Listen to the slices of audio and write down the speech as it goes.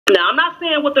Now, I'm not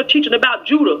saying what they're teaching about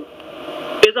Judah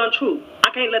is untrue. I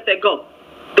can't let that go.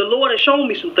 The Lord has shown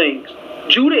me some things.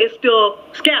 Judah is still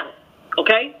scattered,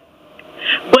 okay?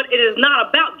 But it is not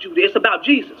about Judah. It's about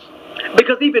Jesus.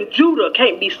 Because even Judah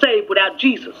can't be saved without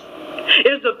Jesus.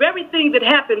 It's the very thing that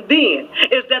happened then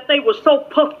is that they were so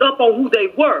puffed up on who they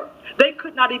were, they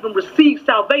could not even receive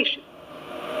salvation.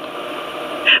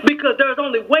 Because there is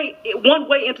only one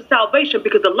way into salvation,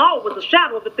 because the law was a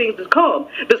shadow of the things that come.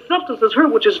 The substance is her,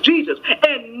 which is Jesus.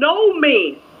 And no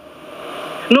man,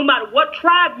 no matter what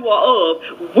tribe you are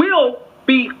of, will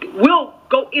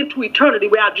go into eternity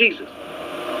without Jesus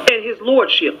and his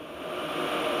lordship.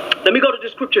 Let me go to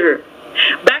this scripture here.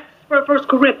 Back to 1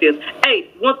 Corinthians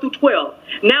 8, 1 through 12.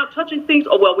 Now touching things,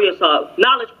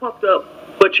 knowledge puffed up,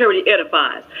 but charity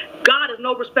edifies. God is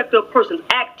no respecter of persons.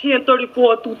 Acts 10,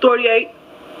 34 through 38.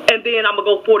 And then I'm going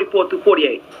to go 44 through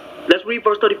 48. Let's read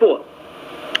verse 34.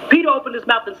 Peter opened his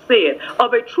mouth and said,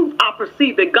 of a truth I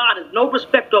perceive that God is no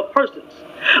respecter of persons,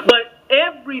 but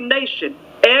every nation,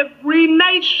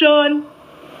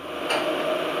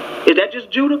 is that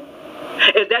just Judah?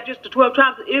 Is that just the 12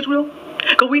 tribes of Israel?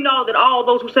 Because we know that all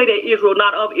those who say they're Israel,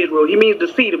 not of Israel. He means the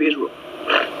seed of Israel.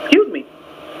 Excuse me.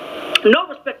 No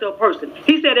respecter of person.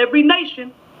 He said every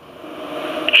nation,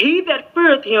 he that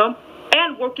feareth him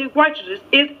and worketh righteousness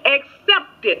is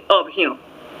accepted of him.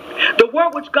 The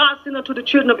word which God sent unto the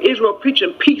children of Israel,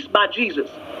 preaching peace by Jesus.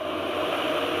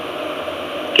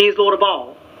 He is Lord of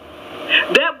all.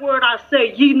 That word I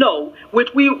say ye know,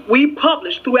 which we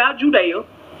published throughout Judea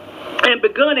and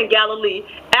begun in Galilee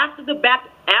after the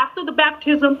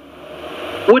baptism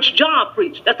which John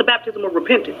preached. That's the baptism of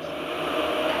repentance.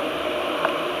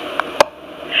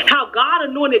 How God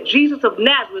anointed Jesus of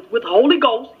Nazareth with the Holy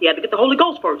Ghost. He had to get the Holy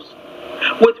Ghost first.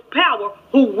 With power,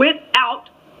 who went out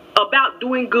about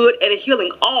doing good and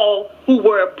healing all who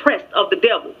were oppressed of the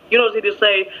devil. You know, they just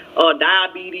say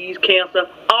diabetes, cancer,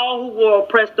 all who were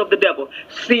oppressed of the devil.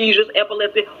 Seizures,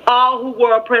 epilepsy, all who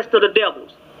were oppressed of the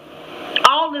devils.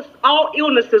 All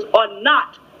illnesses are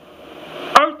not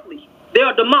earthly. They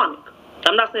are demonic.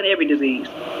 I'm not saying every disease,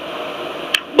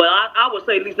 but I would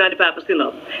say at least 95% of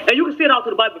them. And you can see it all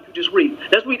through the Bible if you just read.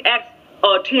 Let's read Acts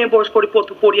 10, verse 44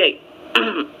 through 48.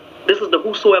 This is the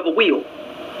whosoever will.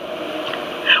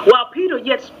 While he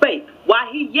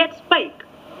yet spake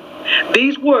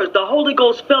these words, the Holy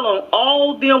Ghost fell on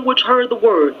all them which heard the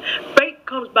word. Faith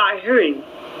comes by hearing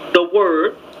the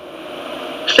word.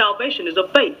 Salvation is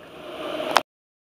of faith.